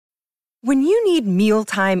When you need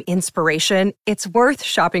mealtime inspiration, it's worth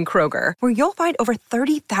shopping Kroger, where you'll find over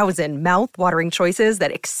 30,000 mouth-watering choices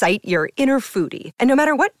that excite your inner foodie. And no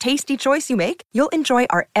matter what tasty choice you make, you'll enjoy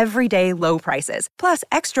our everyday low prices, plus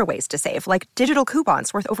extra ways to save, like digital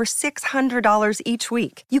coupons worth over $600 each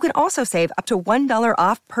week. You can also save up to $1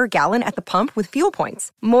 off per gallon at the pump with fuel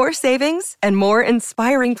points. More savings and more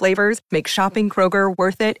inspiring flavors make shopping Kroger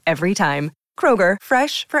worth it every time. Kroger,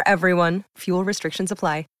 fresh for everyone. Fuel restrictions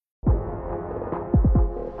apply.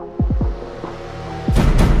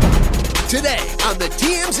 Today on the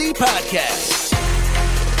TMZ Podcast.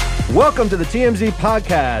 Welcome to the TMZ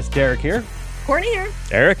Podcast. Derek here. Courtney here.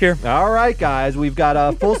 Eric here. All right, guys. We've got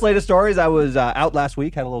a full slate of stories. I was out last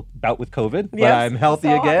week, had a little bout with COVID, but I'm healthy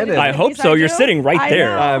again. I hope so. You're sitting right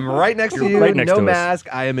there. I'm right next to you. Right next no to us. mask.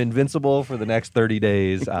 I am invincible for the next 30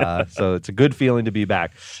 days. So it's a good feeling to be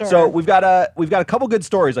back. Sure. So we've got a couple good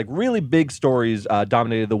stories, like really big stories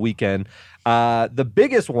dominated the weekend. The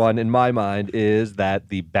biggest one in my mind is that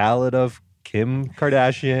the Ballad of Kim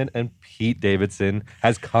Kardashian and Pete Davidson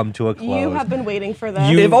has come to a close. You have been waiting for this.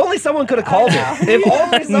 If only someone could have called it. If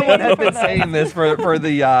only someone had been saying this for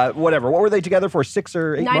the whatever. What were they together for? 6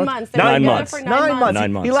 or 8 9 months? months. They were together for 9 months.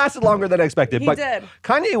 9 months. He lasted longer than expected. He but did.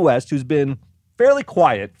 Kanye West, who's been fairly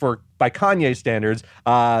quiet by Kanye standards,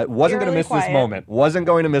 wasn't going to miss this moment. Wasn't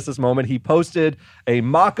going to miss this moment. He posted a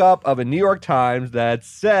mock-up of a New York Times that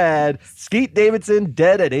said, Skeet Davidson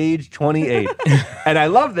dead at age 28. And I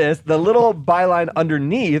love this. The little byline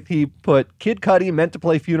underneath, he put, Kid Cudi meant to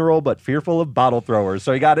play funeral, but fearful of bottle throwers.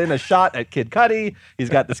 So he got in a shot at Kid Cudi. He's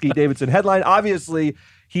got the Skeet Davidson headline. Obviously,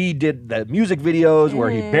 he did the music videos where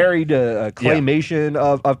he buried a claymation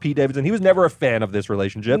of Pete Davidson. He was never a fan of this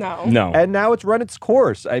relationship. No. And now it's run its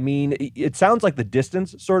course. I mean, it sounds like the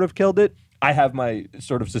distance sort of killed it. I have my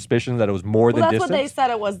sort of suspicion that it was more than that's distance. what they said.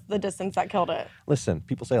 It was the distance that killed it. Listen,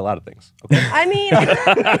 people say a lot of things. Okay? I mean,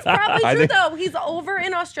 it's probably I true, think- though. He's over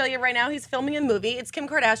in Australia right now. He's filming a movie. It's Kim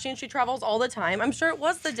Kardashian. She travels all the time. I'm sure it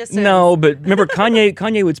was the distance. No, but remember,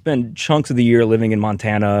 Kanye would spend chunks of the year living in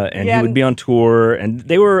Montana, and he would be on tour, and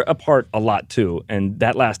they were apart a lot, too. And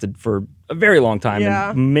that lasted for a very long time,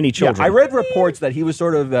 and many children. Yeah, I read reports that he was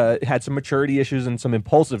sort of had some maturity issues and some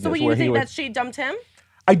impulsiveness. So what, you think that she dumped him?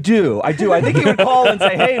 I do. I think he would call and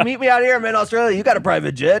say, hey, meet me out here. I'm in Australia. You got a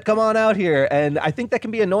private jet. Come on out here. And I think that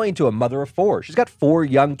can be annoying to a mother of 4. She's got 4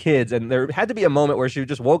 young kids. And there had to be a moment where she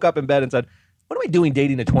just woke up in bed and said, what am I doing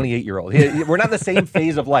dating a 28-year-old? We're not in the same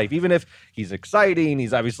phase of life. Even if he's exciting,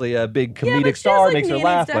 he's obviously a big comedic star, like makes her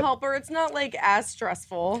laugh. to help her. It's not like as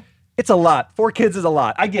stressful. It's a lot. 4 kids is a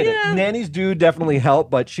lot. I get it. Nannies do definitely help,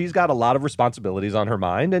 but she's got a lot of responsibilities on her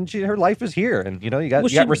mind, and her life is here. And, you got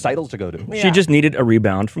recitals to go to. She just needed a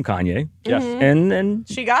rebound from Kanye. Yes. And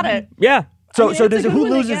She got it. yeah. So, I mean, who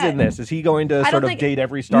loses in this? Is he going to sort of think- date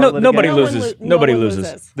every starlet? Nobody again? loses. No Nobody one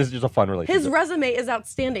loses. This is just a fun relationship. His resume is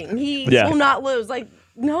outstanding. He Yeah. will not lose.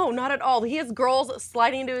 No, not at all. He has girls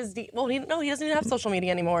sliding into his he doesn't even have social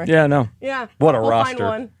media anymore. Yeah, no. Yeah. What a We'll roster. Find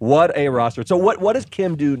one. What a roster. So what does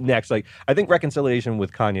Kim do next? I think reconciliation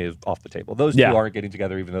with Kanye is off the table. Those two aren't getting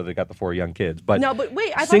together even though they got the 4 young kids. But No, but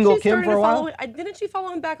wait, I single thought she Kim started for a to while? follow didn't she follow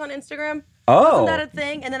him back on Instagram? Oh. Wasn't that a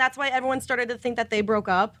thing? And then that's why everyone started to think that they broke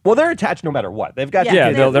up. Well, they're attached no matter what. They've got Yeah,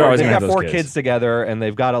 kids. they're always They've gonna got have 4 those kids kids together, and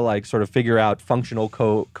they've got to sort of figure out functional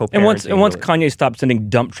co-parenting. And once Kanye stopped sending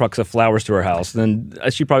dump trucks of flowers to her house, then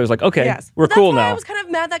she probably was like, okay, Yes. we're But cool that's why now. I was kind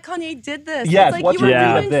of mad that Kanye did this. Yes, It's like what's you were your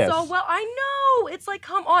read doing of this? so well. I know. It's like,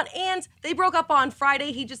 come on. And they broke up on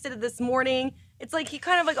Friday. He just did it this morning. It's like he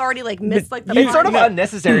kind of already missed the It's sort of mark.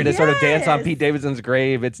 unnecessary to sort of dance on Yes. Pete Davidson's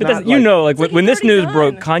grave. It's But not that's- like when he's this news already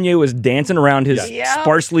broke, done. Kanye was dancing around his Yeah.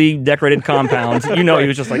 sparsely decorated compounds. He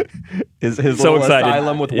was just like, his so little excited.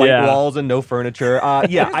 asylum with white Yeah. walls and no furniture. I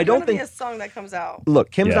There's don't gonna think. be a song that comes out. Look,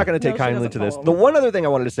 Kim's Yeah. not going to take No, she kindly doesn't to this. follow The him. one other thing I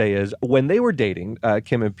wanted to say is when they were dating,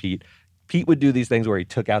 Kim and Pete would do these things where he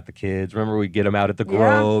took out the kids. Remember, we'd get them out at the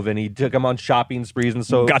Grove, and he took them on shopping sprees and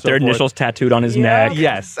so got so their forth. initials tattooed on his Yeah. neck.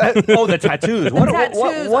 Yes. The tattoos. What,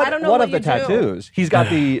 tattoos. What, I don't know what what of the you do. tattoos? He's got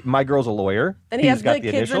the My Girl's a Lawyer. Then he He's has got the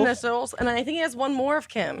the kids' initials. initials, and I think he has one more of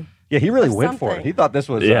Kim. Yeah, he really Or went for it. something. He thought this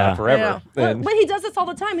was Yeah. forever. Yeah. And But he does this all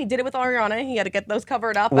the time. He did it with Ariana. He had to get those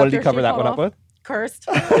covered up. what did he after cover she that fell one up off. with? Cursed.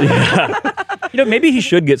 Maybe he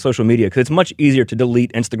should get social media because it's much easier to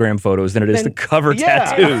delete Instagram photos than it is to cover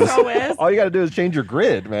tattoos. So is. All you got to do is change your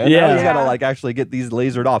grid, man. Yeah. Now he's got Yeah. to actually get these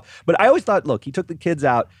lasered off. But I always thought, look, he took the kids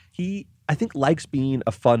out. I think likes being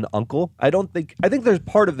a fun uncle. I think there's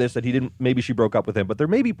part of this that maybe she broke up with him, but there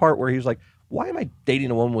may be part where he was like, why am I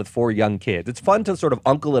dating a woman with 4 young kids? It's fun to sort of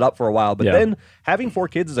uncle it up for a while, but then having 4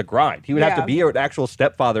 kids is a grind. He would have to be an actual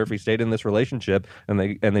stepfather if he stayed in this relationship, and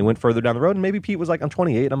they went further down the road. And maybe Pete was like, I'm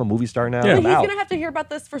 28, I'm a movie star now. Yeah. But he's going to have to hear about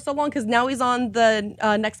this for so long because now he's on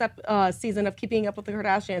the next season of Keeping Up with the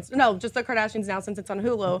Kardashians. No, just the Kardashians now since it's on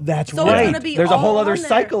Hulu. That's so right. It's gonna be There's a whole other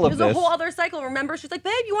cycle of this. There's a whole other cycle. Remember, she's like,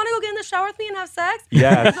 babe, you want to go get in the shower with me and have sex?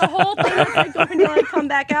 Yeah. There's a whole thing that's like going to like come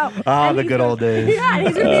back out. The good old days. Yeah, and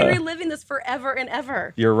he's going to be reliving this forever and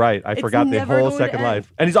ever. You're right. I forgot the whole Second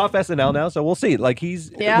Life. And he's off SNL now, so we'll see. Like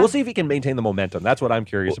we'll see if he can maintain the momentum. That's what I'm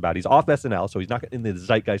curious about. He's off SNL, so he's not in the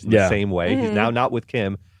zeitgeist in the same way. He's now not with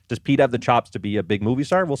Kim. Does Pete have the chops to be a big movie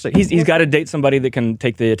star? We'll see. He's got to date somebody that can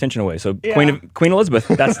take the attention away. So Queen Elizabeth,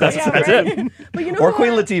 that's it. But you know or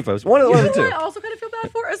Queen Latifah. One of the two. I also kind of feel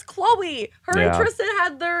bad for is Khloe. Her and Tristan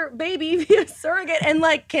had their baby via surrogate, and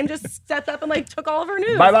like Kim just stepped up and like took all of her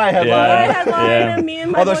news. Bye headline. And me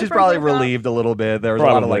and my although she's probably relieved a little bit. There was a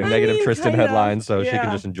lot of like negative Tristan headlines, so she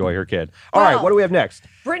can just enjoy her kid. All right, what do we have next?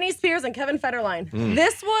 Britney Spears and Kevin Federline.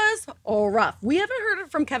 This was rough. We haven't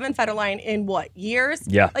heard from Kevin Federline in what, years?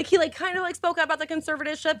 Yeah. Like he like kind of like spoke out about the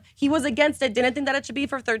conservatorship. He was against it, didn't think that it should be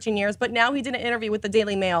for 13 years, but now he did an interview with the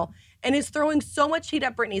Daily Mail and is throwing so much heat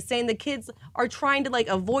at Britney, saying the kids are trying to like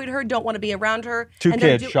avoid her, don't want to be around her. Two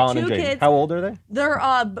kids, Sean and Jane. How old are they?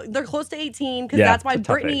 They're close to 18 because that's why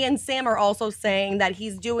Britney and Sam are also saying that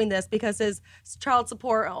he's doing this because his child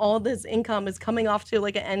support, all of his income is coming off to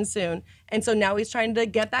like an end soon. And so now he's trying to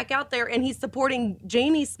get back out there and he's supporting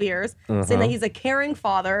Jamie Spears, saying that he's a caring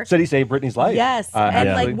father. Said he saved Britney's life. Yes. And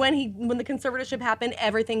like when the conservatorship happened,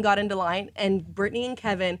 everything got into line and Britney and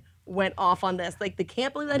Kevin went off on this. Like they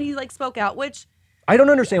can't believe that he like spoke out, which I don't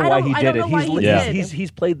understand why he did it.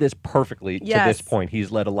 He's played this perfectly to this point.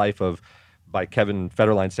 He's led a life of, by Kevin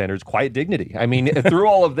Federline standards, quiet dignity. I mean, through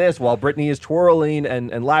all of this, while Britney is twirling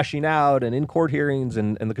and lashing out and in court hearings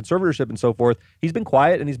and the conservatorship and so forth, he's been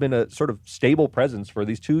quiet and he's been a sort of stable presence for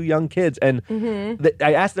these 2 young kids. And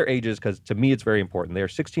I asked their ages because to me it's very important. They're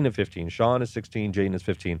 16 and 15. Sean is 16, Jane is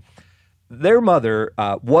 15. Their mother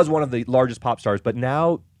was one of the largest pop stars, but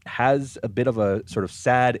now has a bit of a sort of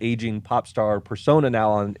sad, aging pop star persona now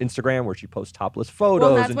on Instagram where she posts topless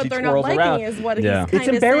photos and she twirls around. Is what he's kind it's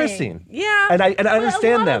embarrassing. Saying. Yeah. And I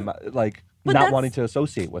understand them, not wanting to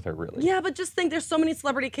associate with her, really. Yeah, but just think there's so many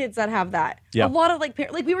celebrity kids that have that. Yeah. A lot of like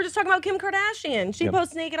we were just talking about Kim Kardashian. She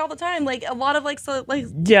posts naked all the time. Like a lot of like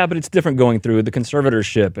yeah, but it's different going through the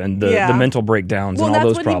conservatorship and the mental breakdowns and all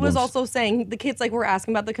those problems. Well, that's what he was also saying. The kids like were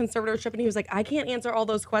asking about the conservatorship and he was like, I can't answer all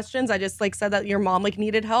those questions. I just like said that your mom like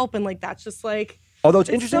needed help and like that's just like Although it's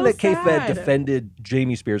interesting that K-Fed defended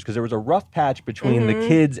Jamie Spears because there was a rough patch between the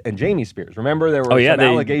kids and Jamie Spears. Remember, there were some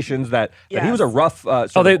allegations that he was a rough.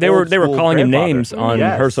 They were calling him names on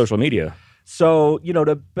her social media. So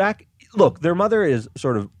look, their mother is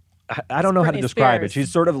sort of. I don't know how to describe it. She's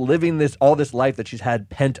sort of living all this life that she's had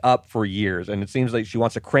pent up for years, and it seems like she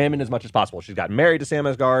wants to cram in as much as possible. She's gotten married to Sam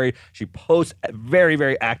Asghari. She posts very,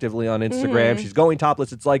 very actively on Instagram. She's going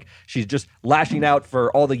topless. It's like she's just lashing out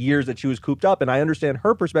for all the years that she was cooped up. And I understand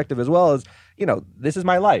her perspective as well as, this is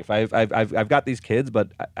my life. I've got these kids,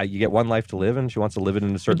 but you get one life to live, and she wants to live it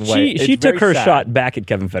in a certain way. She took her shot back at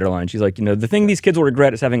Kevin Federline. She's like, the thing these kids will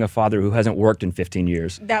regret is having a father who hasn't worked in 15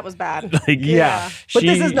 years. That was bad. But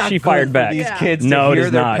this is not she fired back. These kids to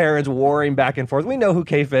hear their parents warring back and forth. We know who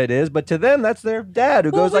K-Fed is, but to them, that's their dad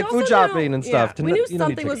who goes like food shopping and stuff. We knew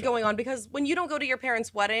something was going on because when you don't go to your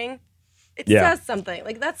parents' wedding, it says something.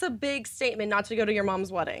 Like that's a big statement not to go to your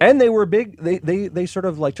mom's wedding. And they were big. They sort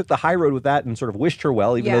of like took the high road with that and sort of wished her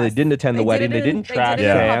well, even though they didn't attend the wedding. They didn't trash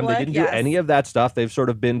Sam. They didn't do any of that stuff. They've sort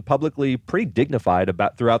of been publicly pretty dignified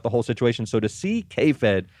throughout the whole situation. So to see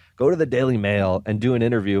K-Fed go to the Daily Mail and do an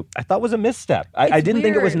interview, I thought was a misstep. I didn't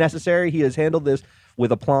think it was necessary. He has handled this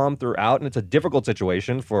with aplomb throughout, and it's a difficult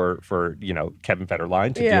situation for Kevin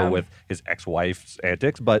Federline to deal with his ex-wife's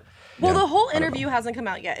antics. But the whole interview hasn't come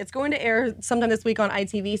out yet. It's going to air sometime this week on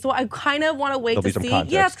ITV, so I kind of want to wait to see.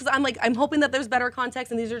 Context. Yes, because I'm hoping that there's better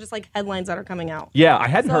context, and these are just like headlines that are coming out. Yeah, I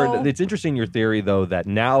hadn't heard. It's interesting your theory though that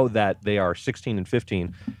now that they are 16 and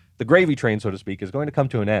 15. The gravy train, so to speak, is going to come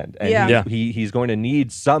to an end. And he's going to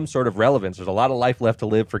need some sort of relevance. There's a lot of life left to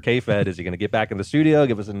live for K-Fed. Is he going to get back in the studio,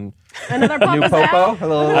 give us another new Popo?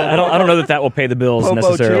 I don't know that will pay the bills Popo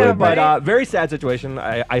necessarily. Too, but very sad situation.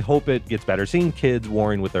 I hope it gets better. Seeing kids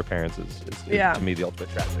warring with their parents is to me the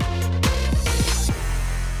ultimate tragedy.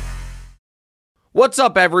 What's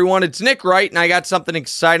up, everyone? It's Nick Wright, and I got something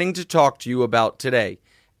exciting to talk to you about today.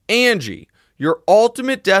 Angie, your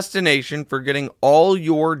ultimate destination for getting all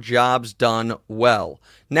your jobs done well.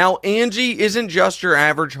 Now, Angie isn't just your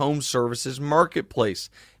average home services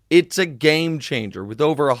marketplace. It's a game changer with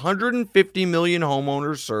over 150 million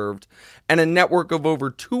homeowners served and a network of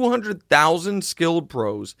over 200,000 skilled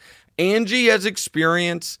pros. Angie has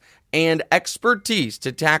experience and expertise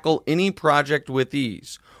to tackle any project with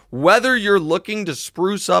ease. Whether you're looking to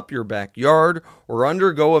spruce up your backyard or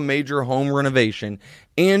undergo a major home renovation,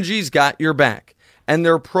 Angie's got your back. And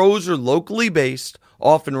their pros are locally based,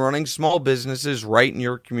 often running small businesses right in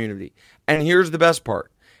your community. And here's the best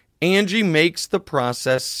part. Angie makes the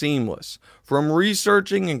process seamless. From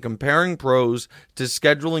researching and comparing pros to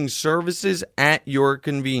scheduling services at your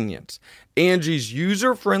convenience. Angie's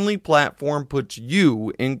user-friendly platform puts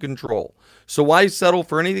you in control. So why settle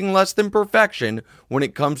for anything less than perfection when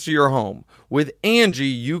it comes to your home? With Angie,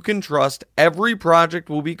 you can trust every project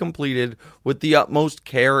will be completed with the utmost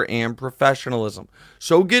care and professionalism.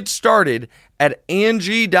 So get started at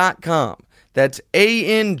Angie.com. That's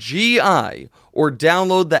ANGI, or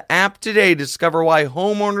download the app today to discover why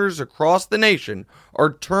homeowners across the nation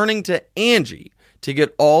are turning to Angie to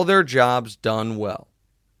get all their jobs done well.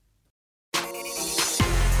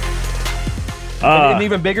 An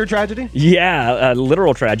even bigger tragedy? Yeah, a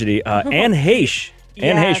literal tragedy. Anne Heche.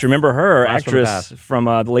 Anne Heche, remember her, actress from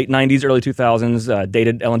the late 90s, early 2000s,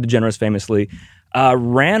 dated Ellen DeGeneres famously,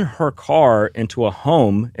 ran her car into a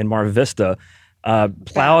home in Mar Vista,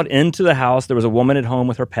 plowed into the house. There was a woman at home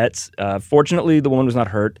with her pets. Fortunately, the woman was not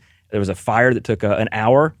hurt. There was a fire that took an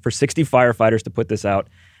hour for 60 firefighters to put this out.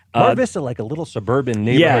 Mar Vista, like a little suburban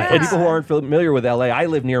neighborhood. Yeah, For people who aren't familiar with LA, I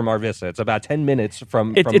live near Mar Vista. It's about 10 minutes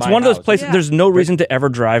from it's my one of those house. places, there's no reason to ever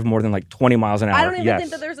drive more than like 20 miles an hour. I don't even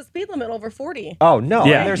think that there's a speed limit over 40. Oh, no.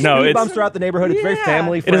 Yeah, And there's no, speed it's- bumps throughout the neighborhood. It's very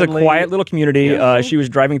family It friendly. is a quiet little community. She was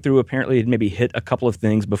driving through, apparently had maybe hit a couple of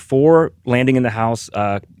things. Before landing in the house,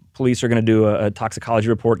 police are going to do a toxicology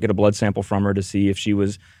report, get a blood sample from her to see if she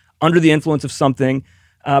was under the influence of something.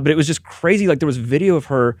 But it was just crazy. Like there was video of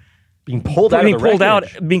her being pulled out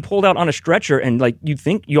being pulled out on a stretcher, and like you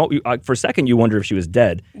think for a second you wonder if she was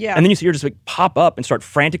dead. Yeah. And then you see her just like pop up and start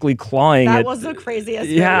frantically clawing. That was the craziest.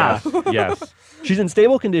 Yeah. Video. Yes. She's in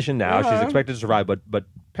stable condition now. She's expected to survive, but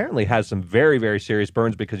apparently has some very, very serious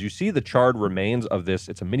burns because you see the charred remains of this.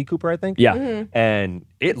 It's a Mini Cooper, I think. Yeah. And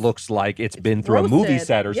it looks like it's been through roasted. a movie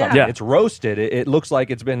set or something. Yeah. It's roasted. It looks like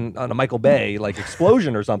it's been on a Michael Bay like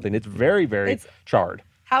explosion or something. It's very, very charred.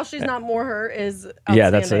 How she's not more hurt is Yeah,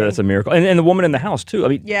 that's a miracle. And the woman in the house too. I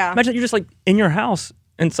mean, imagine you're just like in your house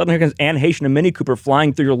and suddenly here comes Anne Heche and a Mini Cooper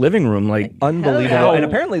flying through your living room. Like unbelievable. And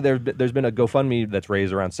apparently there's been a GoFundMe that's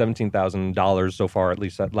raised around $17,000 so far, at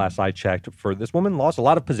least at last I checked, for this woman lost a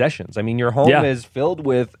lot of possessions. I mean, your home is filled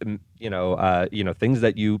with things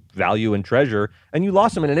that you value and treasure, and you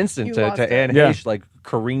lost them in an instant to Anne Heche like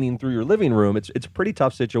careening through your living room. It's a pretty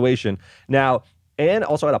tough situation. Now, Anne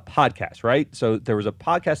also had a podcast, right? So there was a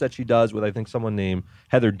podcast that she does with, I think, someone named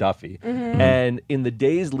Heather Duffy. And in the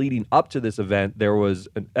days leading up to this event, there was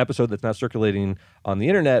an episode that's now circulating on the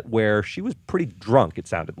internet where she was pretty drunk, it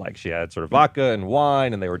sounded like. She had sort of vodka and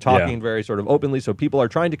wine, and they were talking very sort of openly. So people are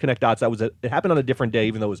trying to connect dots. It happened on a different day,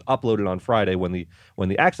 even though it was uploaded on Friday when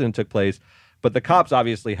the accident took place. But the cops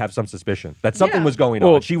obviously have some suspicion that something was going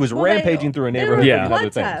on. She was rampaging through a neighborhood They and blood other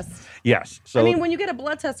things. test. Yes. So I mean, when you get a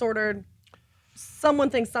blood test ordered, someone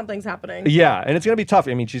thinks something's happening. Yeah, and it's going to be tough.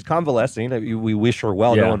 I mean, she's convalescing. We wish her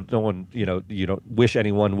well. Yeah. No one, you don't wish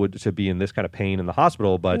anyone to be in this kind of pain in the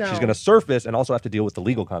hospital, but she's going to surface and also have to deal with the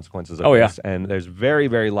legal consequences of this. And there's very,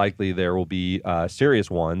 very likely there will be serious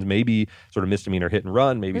ones, maybe sort of misdemeanor hit and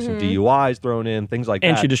run, maybe some DUIs thrown in, things like that.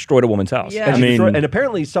 And she destroyed a woman's house. Yeah. And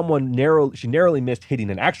apparently someone narrowly missed hitting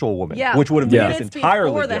an actual woman, which would have made this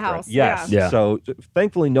entirely before the different. house. Yes. Yeah. So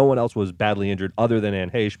thankfully no one else was badly injured other than Anne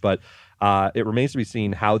Heche, but it remains to be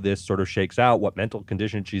seen how this sort of shakes out, what mental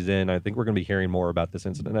condition she's in. I think we're going to be hearing more about this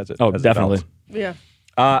incident as it definitely. develops. Yeah.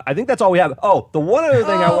 I think that's all we have. Oh, the one other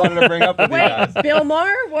thing I wanted to bring up with you guys. Bill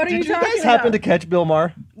Maher? What are you Did you talking guys about? happen to catch Bill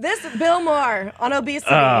Maher? This Bill Maher on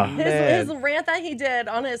obesity. His rant that he did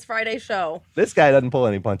on his Friday show. This guy doesn't pull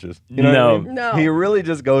any punches. You know what I mean? No. He really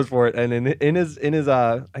just goes for it. And in his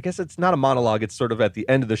I guess it's not a monologue. It's sort of at the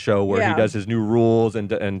end of the show where he does his new rules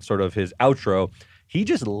and sort of his outro. He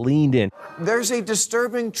just leaned in. There's a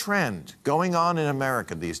disturbing trend going on in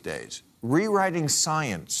America these days, rewriting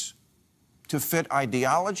science to fit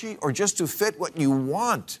ideology or just to fit what you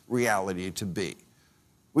want reality to be.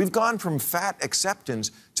 We've gone from fat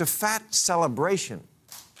acceptance to fat celebration.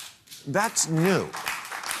 That's new.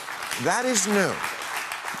 That is new.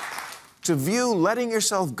 To view letting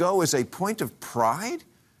yourself go as a point of pride?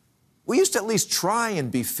 We used to at least try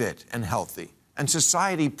and be fit and healthy, and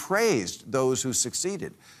society praised those who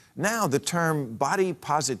succeeded. Now the term body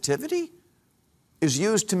positivity is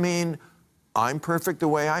used to mean I'm perfect the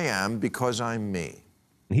way I am because I'm me.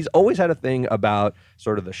 He's always had a thing about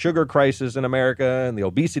sort of the sugar crisis in America and the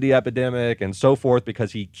obesity epidemic and so forth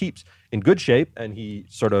because he keeps in good shape and he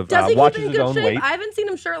sort of watches his own weight. I haven't seen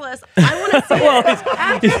him shirtless. I want to see it.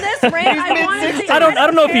 After this rant, I want to see it. I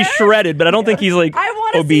don't know if he's shredded, but I don't think he's like I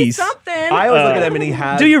want to obese. see something. I always look at him and he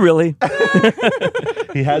has... Do you really?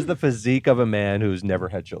 He has the physique of a man who's never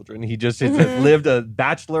had children. He just lived a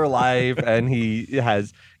bachelor life and he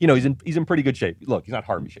has, he's in pretty good shape. Look, he's not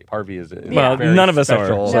Harvey shape. Harvey is well, none of us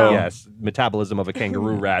are. So. Yes, metabolism of a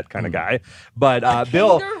kangaroo rat kind of guy. But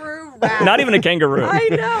Bill... Not even a kangaroo. I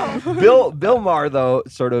know. Bill Maher, though,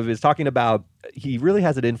 sort of is talking about he really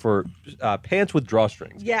has it in for pants with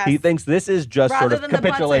drawstrings. Yes. He thinks this is just Rather sort of than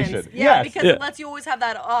capitulation. The buttons. Yeah, because it lets you always have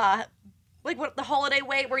that, like what the holiday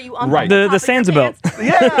weight where you unbutton right. The Sansa belt.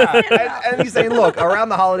 Yeah. and he's saying, look, around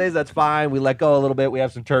the holidays, that's fine. We let go a little bit. We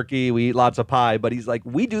have some turkey. We eat lots of pie. But he's like,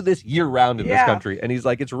 we do this year round in this country. And he's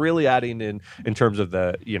like, it's really adding in terms of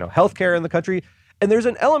the, healthcare in the country. And there's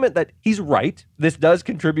an element that he's right. This does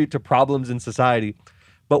contribute to problems in society.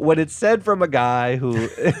 But when it's said from a guy who...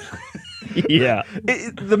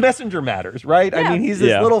 the messenger matters, right? I mean, he's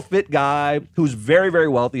this little fit guy who's very, very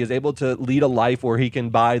wealthy, is able to lead a life where he can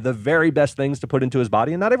buy the very best things to put into his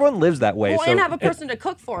body. And not everyone lives that way. Well, and have a person to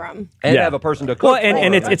cook for him. And have a person to cook for him.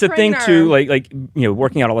 And it's a thing too, like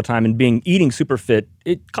working out all the time and eating super fit,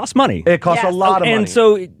 it costs money. It costs a lot of money. And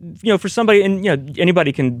so, for somebody, and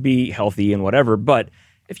anybody can be healthy and whatever, but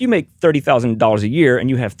if you make $30,000 a year and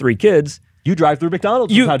you have 3 kids... You drive through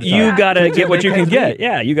McDonald's. You got to get what you can get.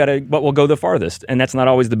 Yeah, you got to what will go the farthest. And that's not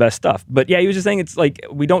always the best stuff. But yeah, he was just saying it's like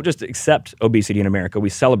we don't just accept obesity in America. We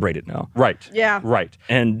celebrate it now. Right. Yeah. Right.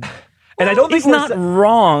 And I don't think he's not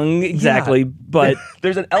wrong exactly, but...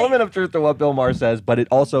 There's an element of truth to what Bill Maher says, but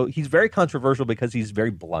he's very controversial because he's very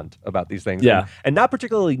blunt about these things. Yeah. And not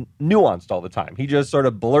particularly nuanced all the time. He just sort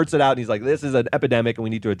of blurts it out and he's like, this is an epidemic and we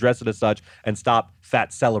need to address it as such and stop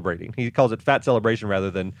fat celebrating. He calls it fat celebration rather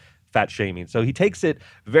than fat shaming. So he takes it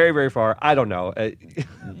very, very far. I don't know.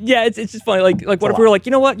 Yeah, it's just funny. Like what if we were like,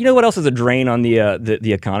 you know what else is a drain on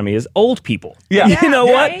the economy is old people. Yeah. You know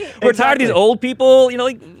what? We're tired of these old people,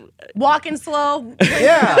 walking slow.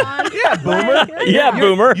 Yeah, boomer.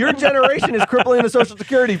 Boomer. Your generation is crippling the Social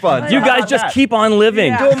Security fund. You guys just keep on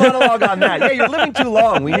living. Do a monologue on that. Yeah, you're living too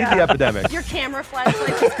long. We need the epidemic. Your camera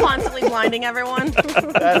flashlight is constantly blinding everyone.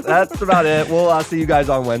 That's about it. We'll see you guys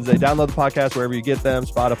on Wednesday. Download the podcast wherever you get them.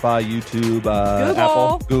 Spotify, YouTube,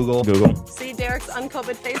 Apple, Google. Google. See Derek's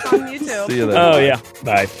uncovered face on YouTube. See you then. Oh, yeah.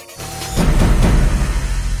 Bye.